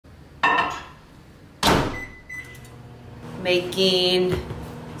making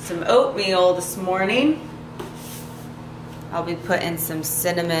some oatmeal this morning. I'll be putting some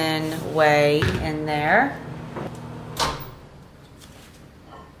cinnamon whey in there.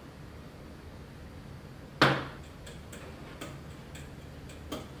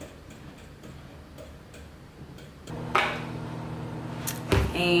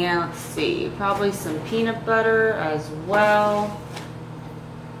 And let's see, probably some peanut butter as well.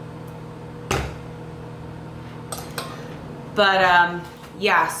 But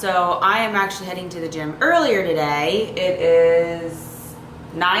yeah, so I am actually heading to the gym earlier today. It is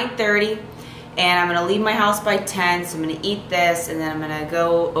 9:30 and I'm gonna leave my house by 10, so I'm gonna eat this and then I'm gonna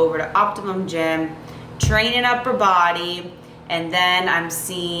go over to Optimum Gym, train an upper body, and then I'm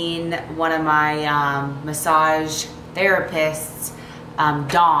seeing one of my massage therapists,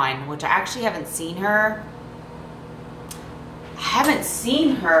 Dawn, which I actually haven't seen her. I haven't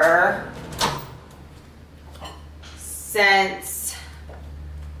seen her since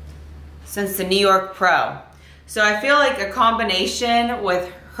the New York Pro. So I feel like a combination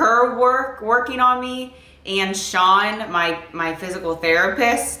with her working on me and Sean, my physical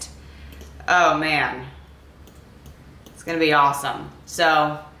therapist. Oh man, it's gonna be awesome.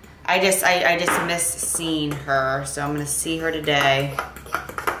 So I just miss seeing her. So I'm gonna see her today.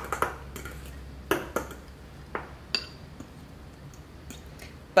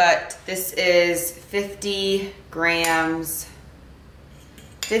 But this is 50 grams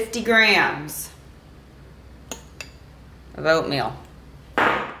of oatmeal.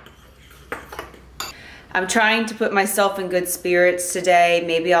 I'm trying to put myself in good spirits today.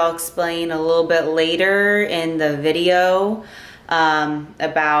 Maybe I'll explain a little bit later in the video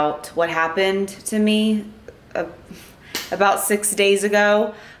about what happened to me about 6 days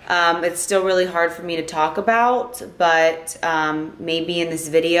ago. It's still really hard for me to talk about, but maybe in this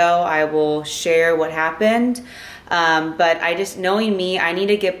video I will share what happened. But knowing me, I need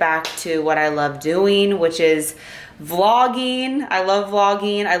to get back to what I love doing, which is vlogging. I love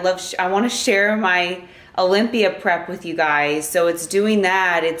vlogging. I want to share my Olympia prep with you guys. So it's doing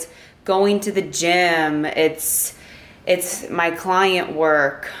that. It's going to the gym. It's my client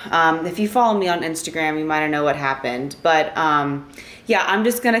work. If you follow me on Instagram, you might know what happened. But yeah, I'm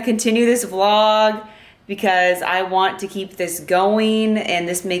just gonna continue this vlog because I want to keep this going and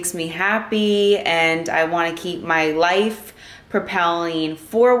this makes me happy and I want to keep my life propelling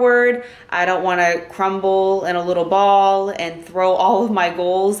forward. I don't want to crumble in a little ball and throw all of my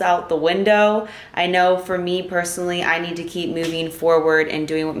goals out the window. I know for me personally, I need to keep moving forward and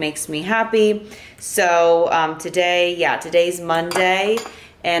doing what makes me happy. So today's Monday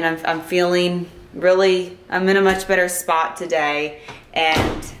and I'm feeling really, I'm in a much better spot today.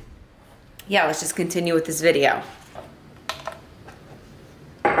 And yeah, let's just continue with this video.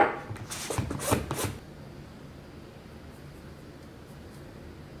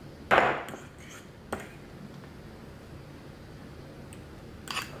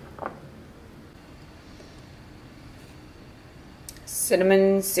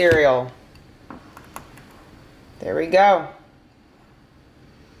 Cinnamon cereal. There we go.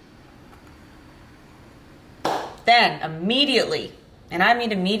 Then immediately, and I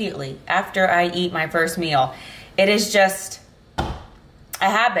mean immediately, after I eat my first meal, it is just a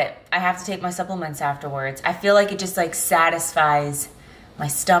habit. I have to take my supplements afterwards. I feel like it just like satisfies my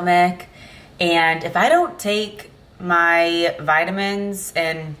stomach. And if I don't take my vitamins,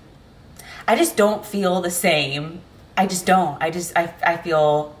 and I just don't feel the same. I just don't. I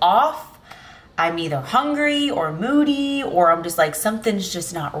feel off. I'm either hungry or moody, or I'm just like, something's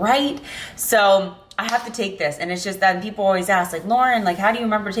just not right. So I have to take this. And it's just that people always ask, like, Lauren, like, how do you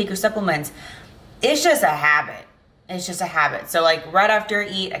remember to take your supplements? It's just a habit. It's just a habit. So like right after I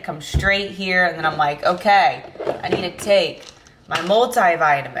eat, I come straight here and then I'm like, okay, I need to take my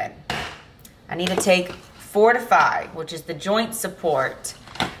multivitamin. I need to take Fortify, which is the joint support.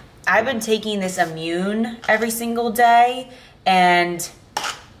 I've been taking this Immune every single day, and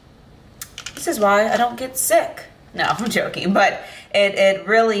this is why I don't get sick. No, I'm joking, but it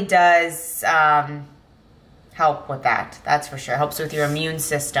really does help with that. That's for sure. Helps with your immune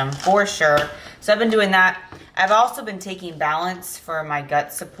system for sure. So I've been doing that. I've also been taking Balance for my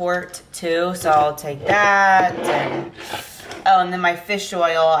gut support too. So I'll take that. And, oh, and then my fish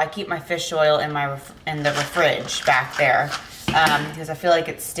oil. I keep my fish oil in the fridge back there because I feel like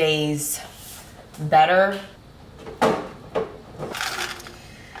it stays better.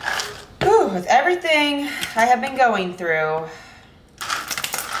 Whew, with everything I have been going through,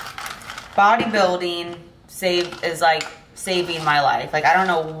 bodybuilding is like saving my life. Like, I don't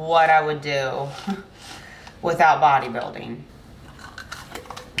know what I would do without bodybuilding.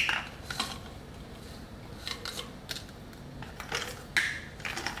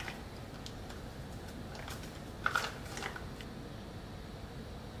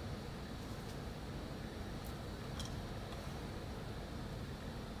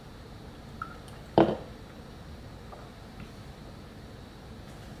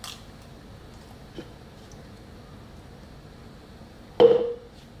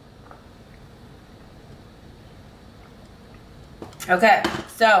 Okay,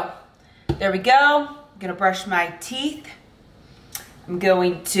 so there we go. I'm gonna brush my teeth. I'm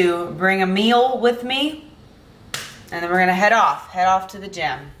going to bring a meal with me, and then we're gonna head off to the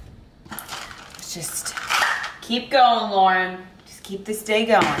gym. Let's just keep going, Lauren. Just keep this day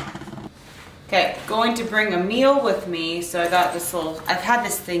going. Okay, going to bring a meal with me. So I got this little, I've had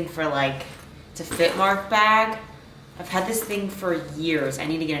this thing for like, it's a Fit Mark bag. I've had this thing for years. I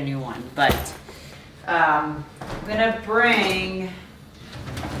need to get a new one, but I'm gonna bring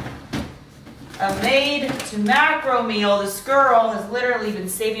a made to macro meal. This girl has literally been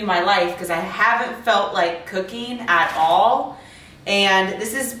saving my life because I haven't felt like cooking at all. And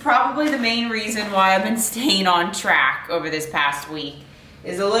this is probably the main reason why I've been staying on track over this past week,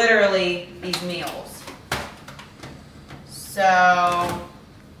 is literally these meals. So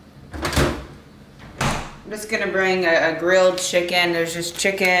I'm just gonna bring a grilled chicken. There's just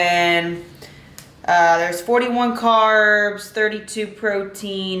chicken. There's 41 carbs, 32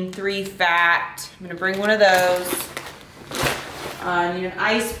 protein, 3 fat. I'm gonna bring one of those. I need an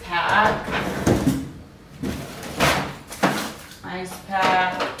ice pack. Ice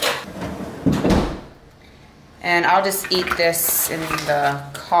pack. And I'll just eat this in the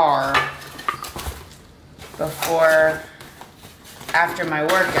car after my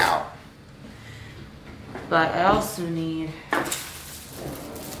workout. But I also need, can't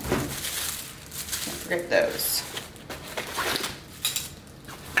forget those.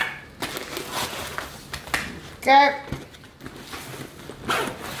 Okay. There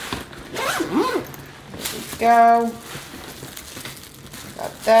we go.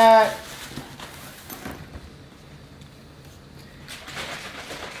 Got that.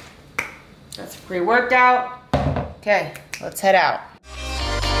 That's pre-workout. Okay, let's head out.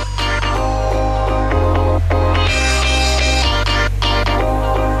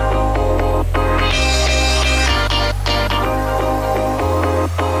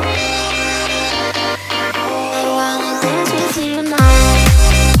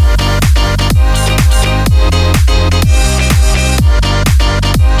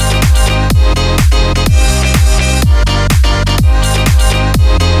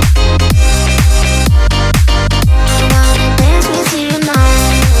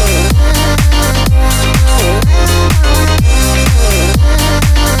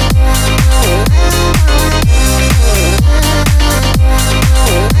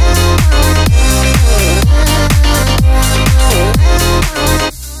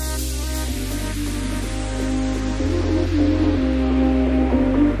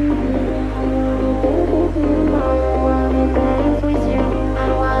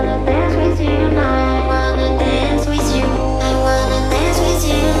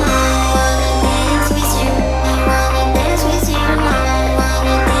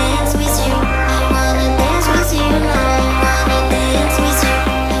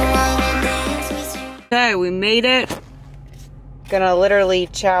 Okay, we made it. Gonna literally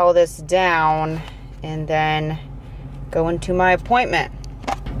chow this down and then go into my appointment.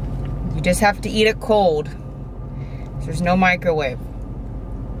 You just have to eat it cold. There's no microwave.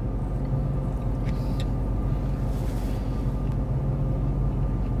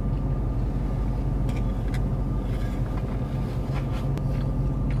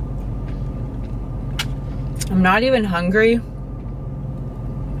 I'm not even hungry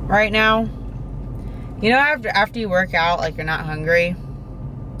right now. You know, after you work out, like, you're not hungry.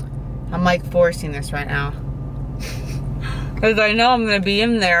 I'm like forcing this right now. Because I know I'm going to be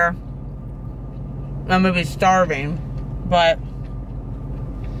in there. I'm going to be starving. But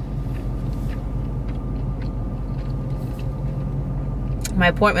my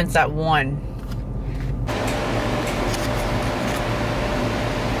appointment's at 1.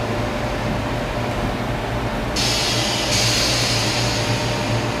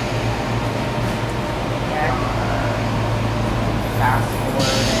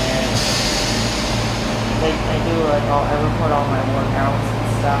 I record all my workouts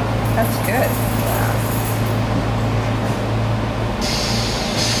and stuff. That's good. Yeah.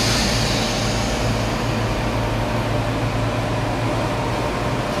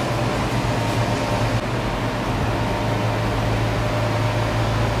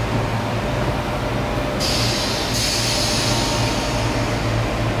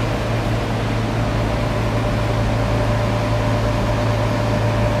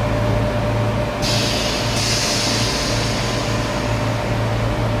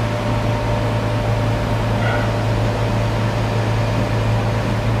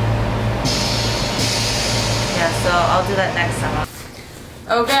 So I'll do that next time.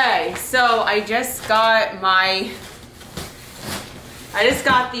 Okay, so I just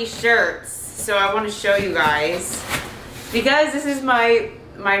got these shirts, so I want to show you guys. Because this is my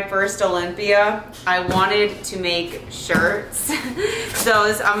first Olympia, I wanted to make shirts.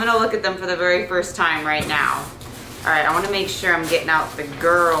 So I'm gonna look at them for the very first time right now. All right, I wanna make sure I'm getting out the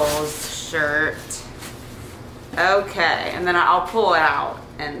girls' shirt. Okay, and then I'll pull it out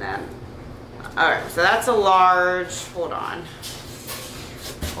and then, all right, so that's a large, hold on.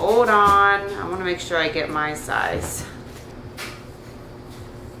 Hold on, I wanna make sure I get my size.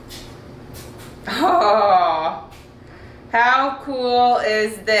 Oh, how cool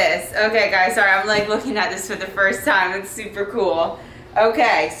is this? Okay guys, sorry, I'm like looking at this for the first time. It's super cool.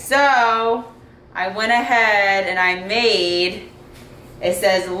 Okay, so I went ahead and I made, it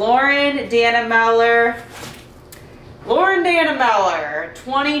says Lauren Dannenmiller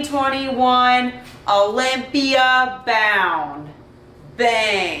 2021 Olympia bound.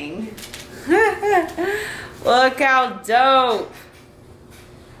 Bang. Look how dope.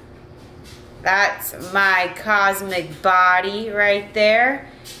 That's my cosmic body right there.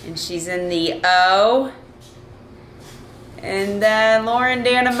 And she's in the O. And then Lauren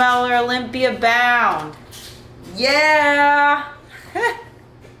Dannenmiller Olympia bound. Yeah.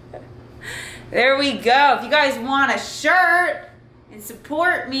 There we go. If you guys want a shirt and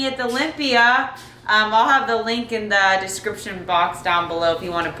support me at the Olympia, I'll have the link in the description box down below if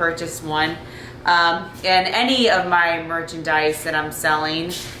you want to purchase one. And any of my merchandise that I'm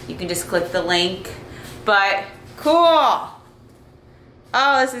selling, you can just click the link. But cool.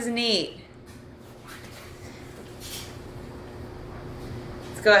 Oh, this is neat.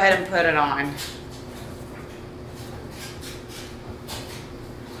 Let's go ahead and put it on.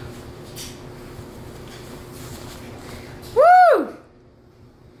 Woo!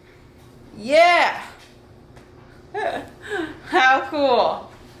 Yeah. How cool.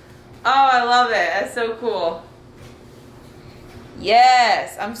 Oh, I love it. That's so cool.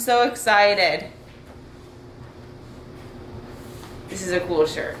 Yes, I'm so excited. This is a cool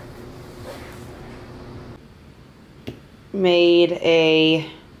shirt. Made a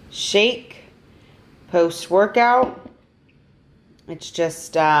shake post-workout. It's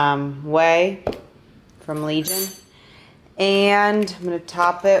just whey from Legion. And I'm going to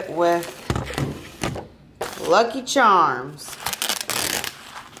top it with Lucky Charms.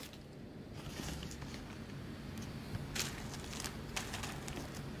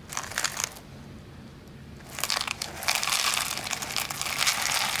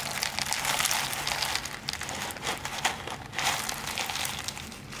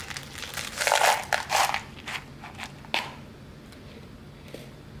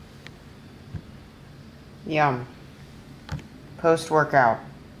 Yum. Post-workout.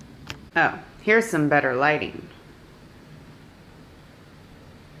 Oh, here's some better lighting.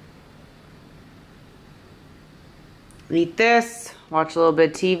 Eat this, watch a little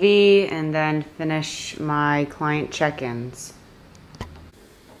bit of TV, and then finish my client check-ins.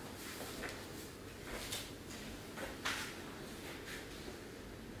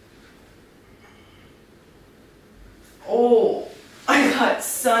 Oh, I got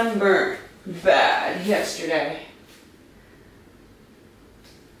sunburned bad yesterday.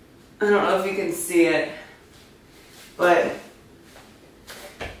 I don't know if you can see it, but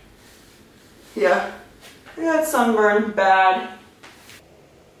yeah, I got sunburned bad.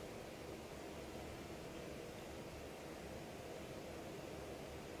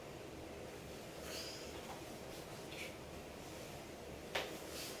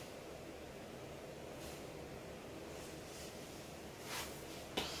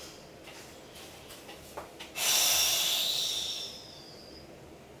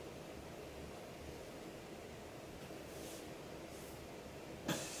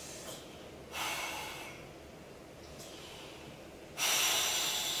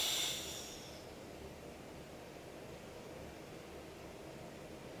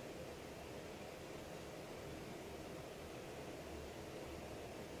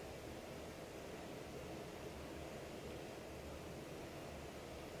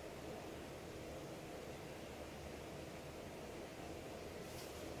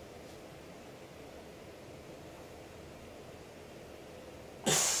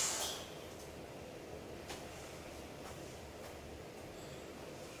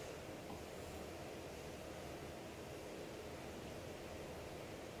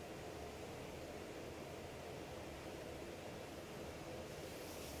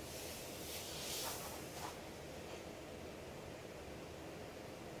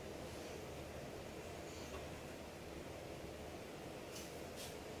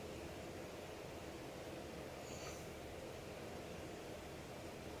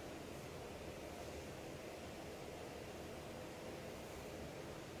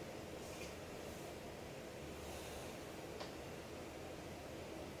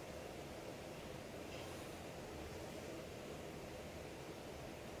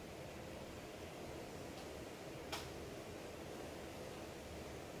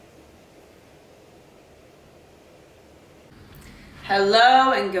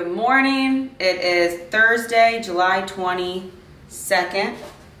 Hello and good morning. It is Thursday, July 22nd.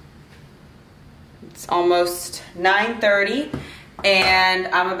 It's almost 9:30 and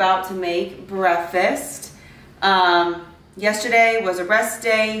I'm about to make breakfast. Yesterday was a rest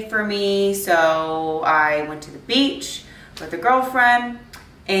day for me, so I went to the beach with a girlfriend,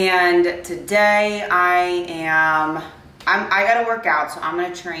 and today I gotta work out, so I'm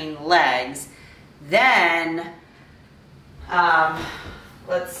gonna train legs. Then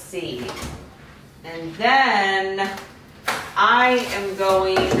let's see, and then I am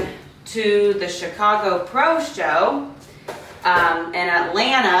going to the Chicago Pro Show in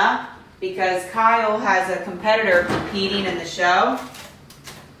Atlanta because Kyle has a competitor competing in the show,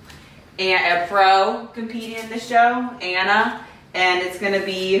 and a pro competing in the show, Anna, and it's going to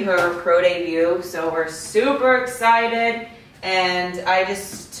be her pro debut, so we're super excited, and I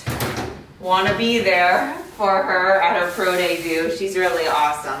just want to be there for her at her pro debut. She's really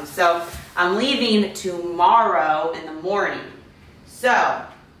awesome. So I'm leaving tomorrow in the morning, so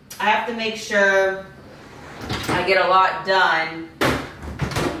I have to make sure I get a lot done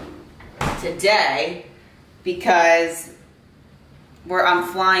today because I'm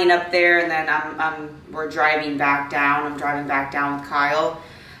flying up there, and then we're driving back down. I'm driving back down with Kyle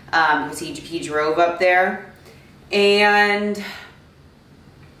because he drove up there, and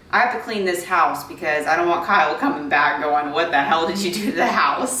I have to clean this house because I don't want Kyle coming back going, "What the hell did you do to the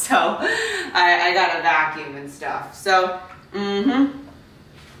house?" So I got to vacuum and stuff. So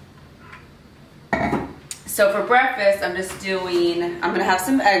So for breakfast, I'm gonna have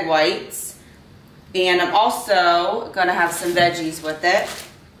some egg whites, and I'm also gonna have some veggies with it.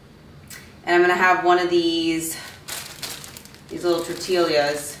 And I'm gonna have one of these little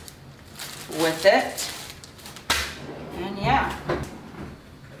tortillas with it. And yeah.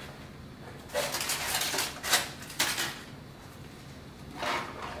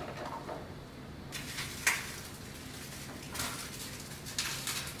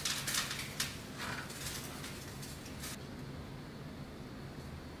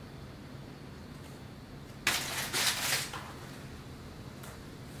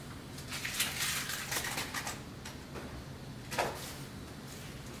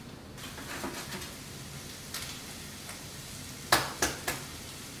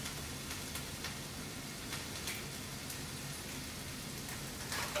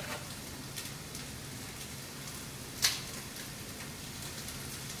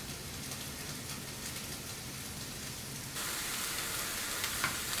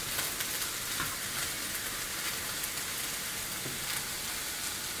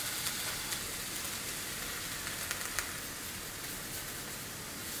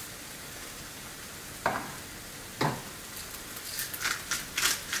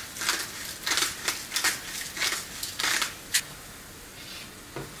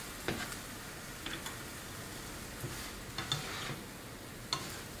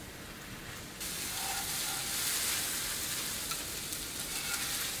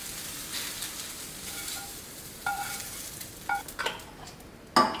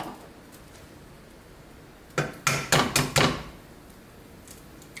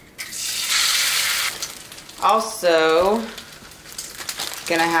 Also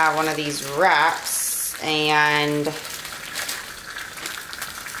gonna have one of these wraps, and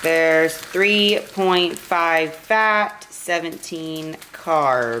there's 3.5 fat, 17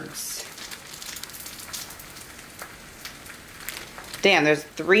 carbs. Damn, there's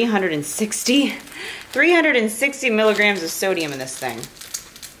 360 milligrams of sodium in this thing.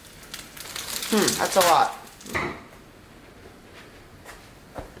 That's a lot.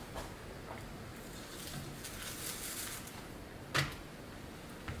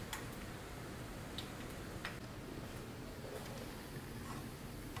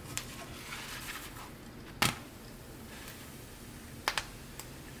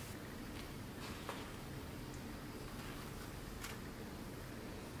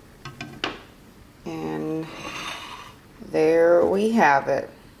 And there we have it.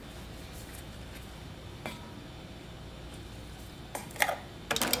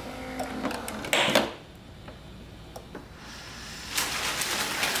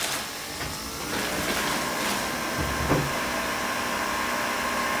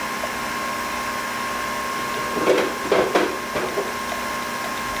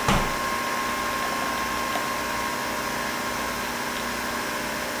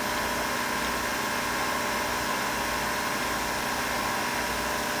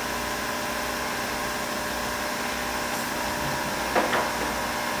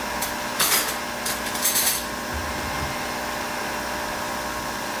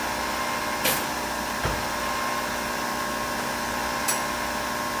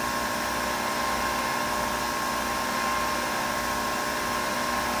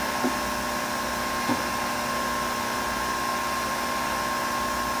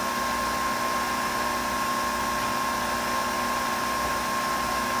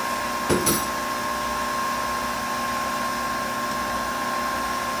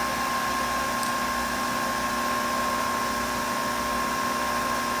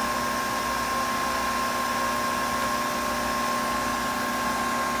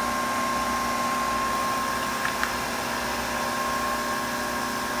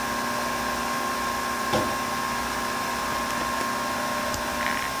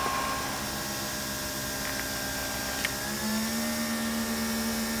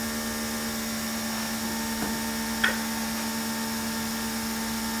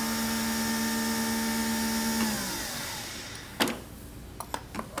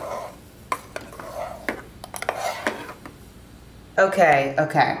 Okay.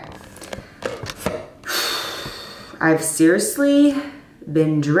 I've seriously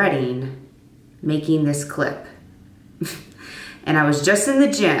been dreading making this clip. And I was just in the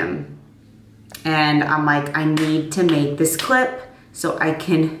gym and I'm like, I need to make this clip so I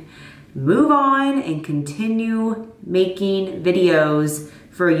can move on and continue making videos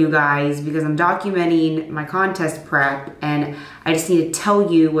for you guys, because I'm documenting my contest prep and I just need to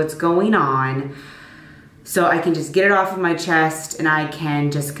tell you what's going on so I can just get it off of my chest and I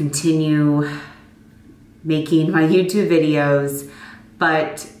can just continue making my YouTube videos.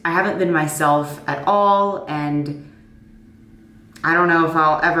 But I haven't been myself at all, and I don't know if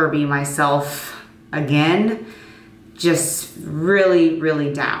I'll ever be myself again. Just really,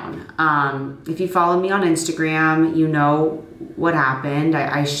 really down. If you follow me on Instagram, you know what happened.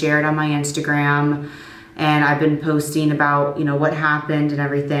 I shared on my Instagram and I've been posting about, you know, what happened and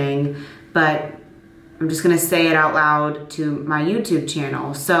everything, but I'm just gonna say it out loud to my YouTube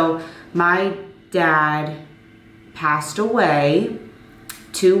channel. So my dad passed away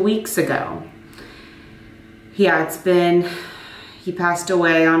 2 weeks ago. Yeah, he passed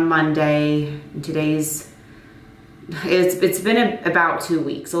away on Monday. It's been about 2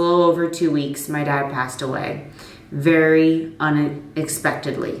 weeks, a little over 2 weeks. My dad passed away very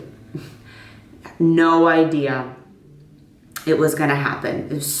unexpectedly. No idea it was gonna happen.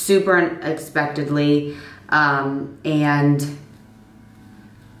 It was super unexpectedly,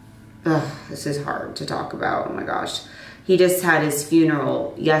 this is hard to talk about. Oh my gosh. He just had his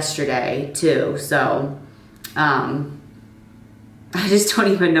funeral yesterday too, so I just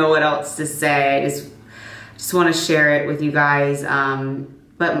don't even know what else to say. I just want to share it with you guys.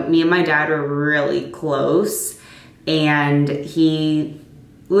 But me and my dad were really close, and he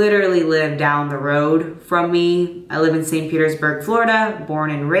literally lived down the road from me. I live in St. Petersburg, Florida,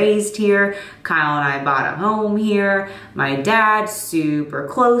 born and raised here. Kyle and I bought a home here. My dad's super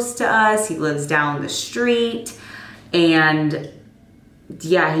close to us. He lives down the street, and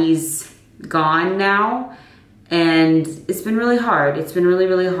yeah, he's gone now. And it's been really hard. It's been really,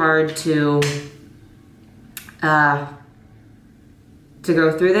 really hard to go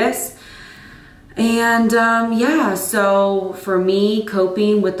through this. And yeah, so for me,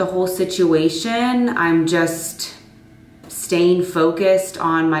 coping with the whole situation, I'm just staying focused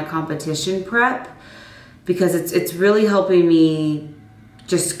on my competition prep, because it's really helping me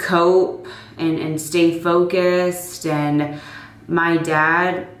just cope and stay focused. And my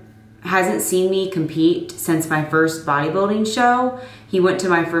dad hasn't seen me compete since my first bodybuilding show. He went to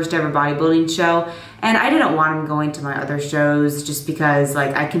my first ever bodybuilding show, and I didn't want him going to my other shows just because,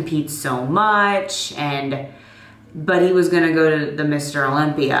 like, I compete so much, but he was gonna go to the Mr.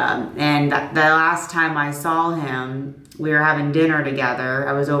 Olympia. And the last time I saw him, we were having dinner together.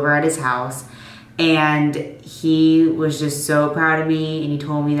 I was over at his house, and he was just so proud of me, and he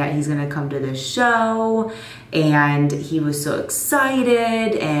told me that he's gonna come to the show, and he was so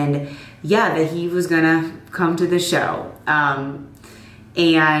excited, and yeah, that he was gonna come to the show.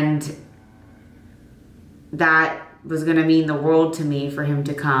 And that was gonna mean the world to me for him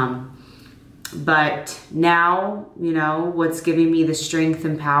to come. But now, you know, what's giving me the strength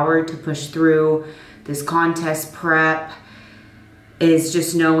and power to push through this contest prep is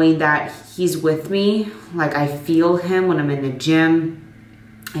just knowing that he's with me. Like, I feel him when I'm in the gym.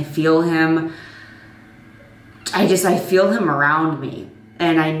 I feel him. I feel him around me.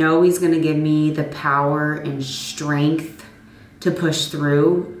 And I know he's gonna give me the power and strength to push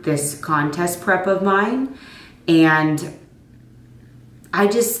through this contest prep of mine. And I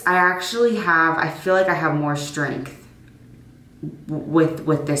feel like I have more strength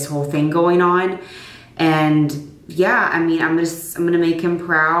with this whole thing going on. And yeah, I mean, I'm gonna make him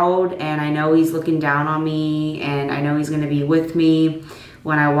proud, and I know he's looking down on me, and I know he's gonna be with me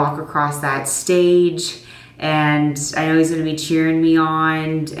when I walk across that stage, and I know he's gonna be cheering me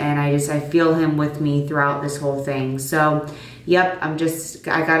on, and I feel him with me throughout this whole thing. So yep, I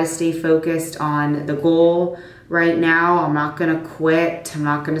gotta stay focused on the goal right now. I'm not gonna quit. I'm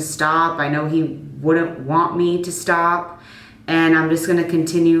not gonna stop. I know he wouldn't want me to stop, and I'm just gonna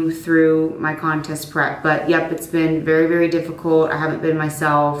continue through my contest prep. But yep, it's been very, very difficult. I haven't been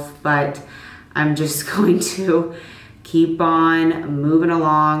myself, but I'm just going to keep on moving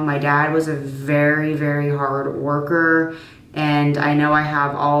along. My dad was a very, very hard worker, and I know I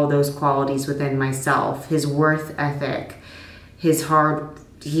have all those qualities within myself. His work ethic, he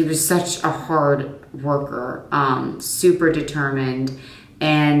was such a hard worker, super determined,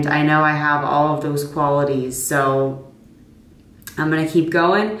 and I know I have all of those qualities. So I'm gonna keep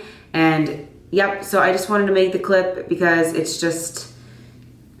going. And yep, so I just wanted to make the clip because it's just,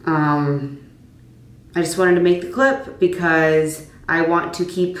 I just wanted to make the clip because I want to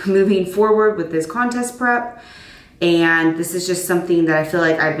keep moving forward with this contest prep. And this is just something that I feel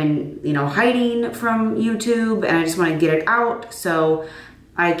like I've been, you know, hiding from YouTube, and I just want to get it out so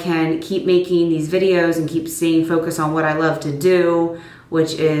I can keep making these videos and keep staying focused on what I love to do,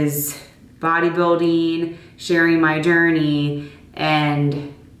 which is bodybuilding, sharing my journey,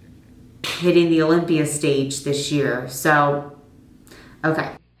 and hitting the Olympia stage this year. So,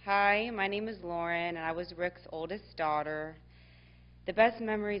 okay. Hi, my name is Lauren, and I was Rick's oldest daughter. The best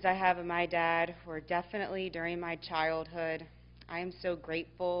memories I have of my dad were definitely during my childhood. I am so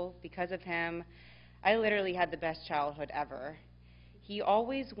grateful because of him. I literally had the best childhood ever. He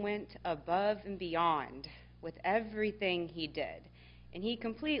always went above and beyond with everything he did, and he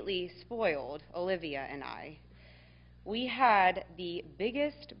completely spoiled Olivia and I. We had the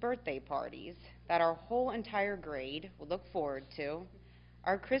biggest birthday parties that our whole entire grade would look forward to.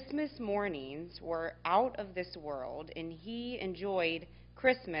 Our Christmas mornings were out of this world, and he enjoyed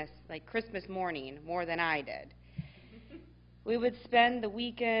Christmas, like Christmas morning, more than I did. We would spend the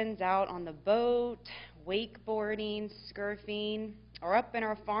weekends out on the boat, wakeboarding, surfing, or up in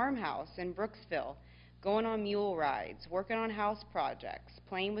our farmhouse in Brooksville, going on mule rides, working on house projects,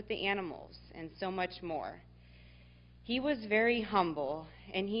 playing with the animals, and so much more. He was very humble,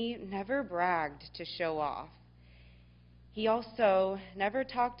 and he never bragged to show off. He also never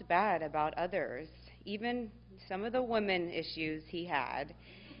talked bad about others, even some of the women issues he had.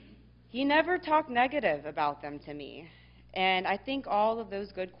 He never talked negative about them to me, and I think all of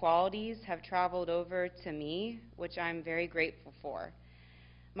those good qualities have traveled over to me, which I'm very grateful for.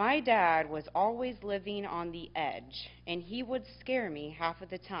 My dad was always living on the edge, and he would scare me half of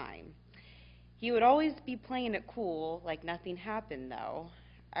the time. He would always be playing it cool, like nothing happened, though.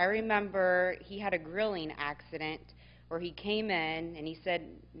 I remember he had a grilling accident where he came in and he said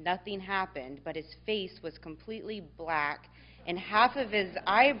nothing happened, but his face was completely black and half of his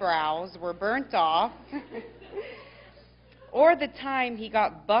eyebrows were burnt off. Or the time he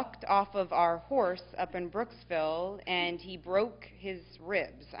got bucked off of our horse up in Brooksville and he broke his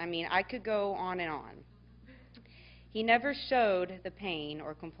ribs. I mean, I could go on and on. He never showed the pain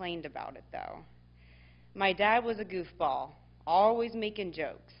or complained about it, though. My dad was a goofball, always making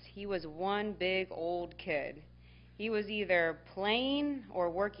jokes. He was one big old kid. He was either playing or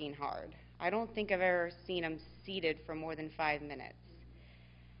working hard. I don't think I've ever seen him seated for more than 5 minutes.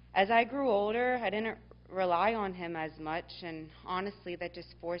 As I grew older, I didn't rely on him as much, and honestly, that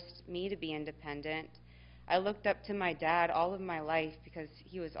just forced me to be independent. I looked up to my dad all of my life because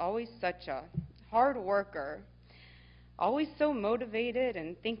he was always such a hard worker, always so motivated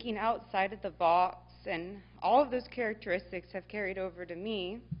and thinking outside of the box, and all of those characteristics have carried over to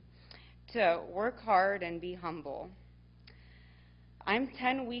me to work hard and be humble. I'm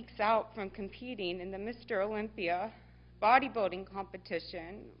 10 weeks out from competing in the Mr. Olympia bodybuilding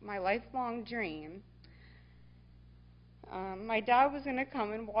competition, my lifelong dream. My dad was going to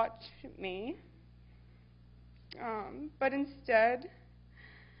come and watch me, but instead,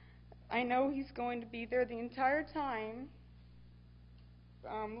 I know he's going to be there the entire time,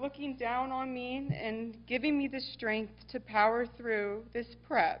 looking down on me and giving me the strength to power through this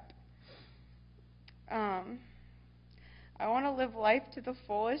prep. I want to live life to the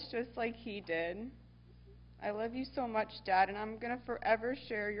fullest just like he did. I love you so much, Dad, and I'm going to forever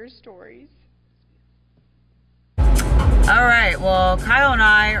share your stories. All right, well, Kyle and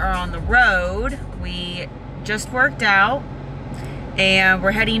I are on the road. We just worked out, and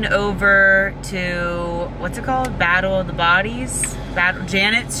we're heading over to, what's it called? Battle of the Bodies?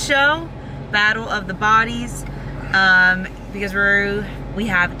 Janet's show, Battle of the Bodies, because we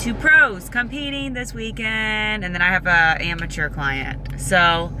have 2 pros competing this weekend, and then I have an amateur client.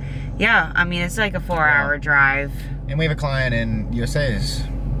 So, yeah, I mean, it's like a 4-hour drive. And we have a client in USA's.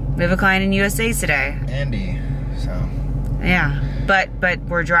 We have a client in USA's today. Andy, so. Yeah, but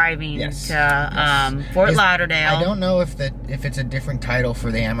we're driving to Fort Lauderdale. I don't know if it's a different title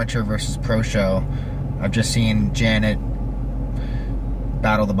for the amateur versus pro show. I've just seen Janet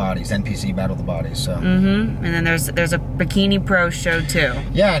Battle the Bodies, NPC Battle the Bodies. So. And then there's a bikini pro show too.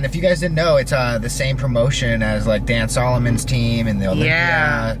 Yeah, and if you guys didn't know, it's the same promotion as like Dan Solomon's team and the Olympia.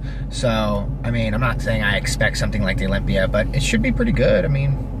 Yeah. So I mean, I'm not saying I expect something like the Olympia, but it should be pretty good. I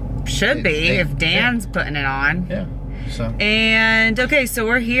mean, should be if Dan's putting it on. Yeah. So. And okay, so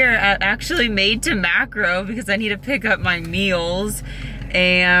we're here at actually Made to Macro because I need to pick up my meals,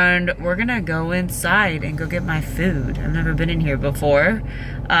 and we're gonna go inside and go get my food. I've never been in here before,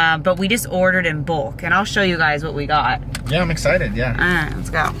 but we just ordered in bulk, and I'll show you guys what we got. Yeah, I'm excited. Yeah. All right,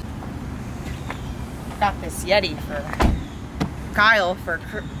 let's go. Got this Yeti for Kyle for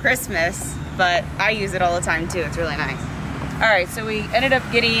Christmas, but I use it all the time too. It's really nice. Alright, so we ended up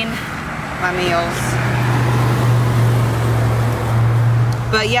getting my meals.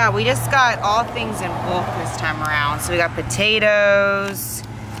 But yeah, we just got all things in bulk this time around. So we got potatoes,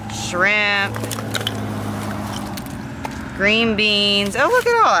 shrimp, green beans. Oh, look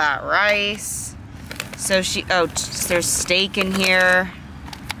at all that rice. So there's steak in here.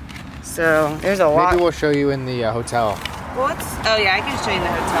 So there's a lot. Maybe we'll show you in the hotel. Oh yeah, I can show you in the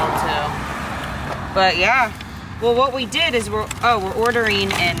hotel too. But yeah, well, what we did is we're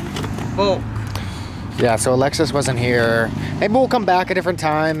ordering in bulk. Yeah, so Alexis wasn't here. Maybe we'll come back a different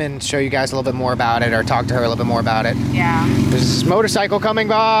time and show you guys a little bit more about it, or talk to her a little bit more about it. Yeah. There's this motorcycle coming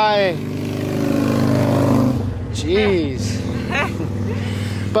by. Jeez.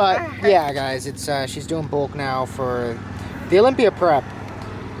 But yeah, guys, it's she's doing bulk now for the Olympia prep.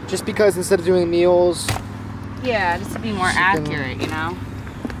 Just because instead of doing meals. Yeah, just to be more accurate, you know.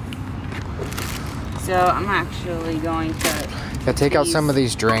 So I'm actually going to. Yeah, take out some of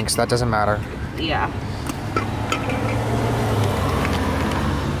these drinks. That doesn't matter. Yeah.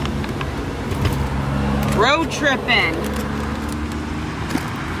 Road tripping.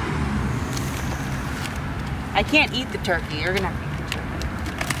 I can't eat the turkey. You're gonna have to eat the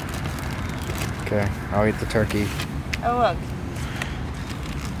turkey. Okay, I'll eat the turkey. Oh look.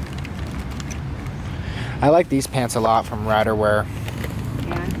 I like these pants a lot from Riderwear.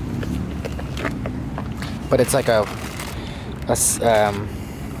 Yeah. But it's like a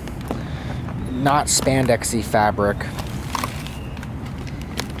not spandexy fabric.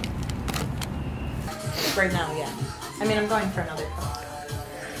 Right now, yeah. I mean, I'm going for another cup.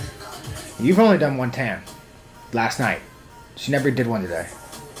 You've only done one tan last night. She never did one today.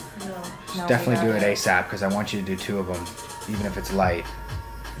 No. Just definitely do it ASAP because I want you to do 2 of them, even if it's light.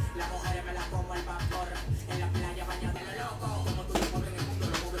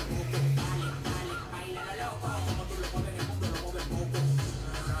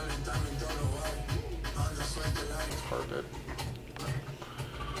 Perfect.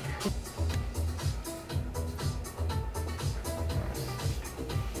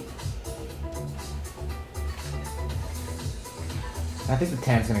 I think the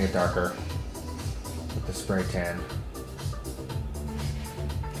tan's gonna get darker with the spray tan.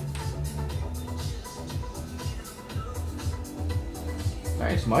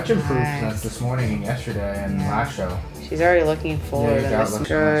 Nice, much improved since this morning and yesterday and last show. She's already looking forward. Yeah, looks much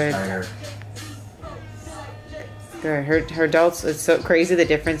tighter. Good. Her delts. It's so crazy the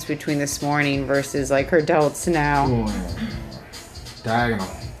difference between this morning versus like her delts now. Ooh, yeah. Diagonal.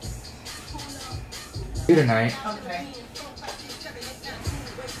 See you tonight. Okay.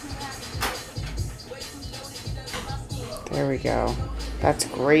 There we go. That's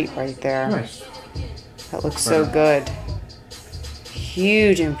great right there. Nice. That looks so good.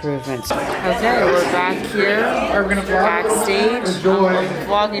 Huge improvements. Okay, we're back here. We're gonna backstage. I'm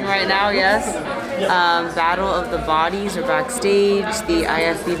vlogging right now, yes. Battle of the Bodies are backstage. The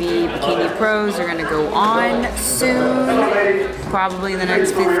IFBB Bikini Pros are gonna go on soon. Probably in the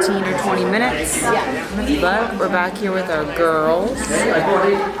next 15 or 20 minutes. But we're back here with our girls.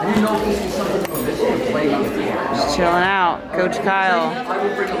 Just chilling out. Coach Kyle.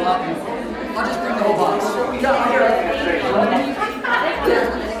 I'll just bring the whole box.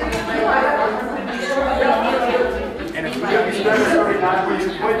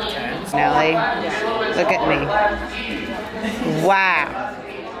 Nelly, look at me. Wow.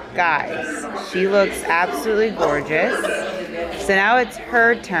 Guys, she looks absolutely gorgeous. So now it's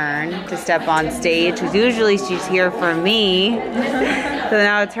her turn to step on stage, because usually she's here for me. So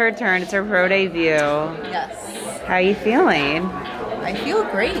now it's her turn. It's her pro debut. Yes. How are you feeling? I feel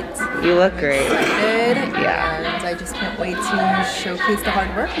great. You look great. Good. Yeah. And I just can't wait to showcase the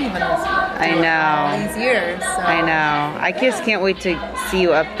hard work we've been I know. all these years. So. I know. I just can't wait to see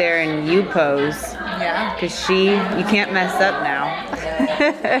you up there and you pose. Yeah. Because you can't mess up now.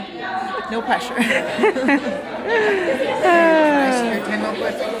 No pressure. Can I see your tan real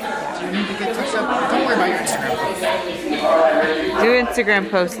quick? Do you need to get touched up? Don't worry about your Instagram post. Do Instagram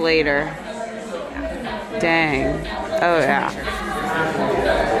post later. Dang. Oh yeah.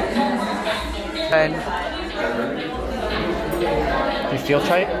 Good. You feel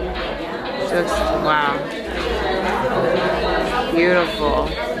tight? Just wow. Beautiful.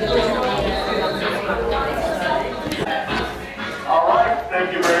 All right, thank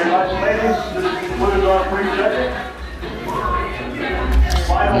you very much, ladies. This concludes our pre-session.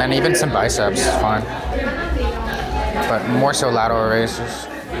 And then even some biceps is fine. But more so lateral raises.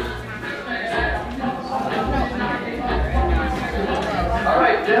 All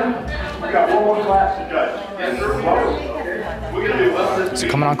right, Jim, we got one more class to judge. Yes, sir. We're going to do well this Is it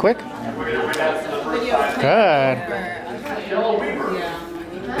coming on quick? We're going to bring that to the first time. Good. Michelle Weaver.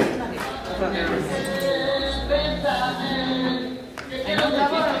 Yeah.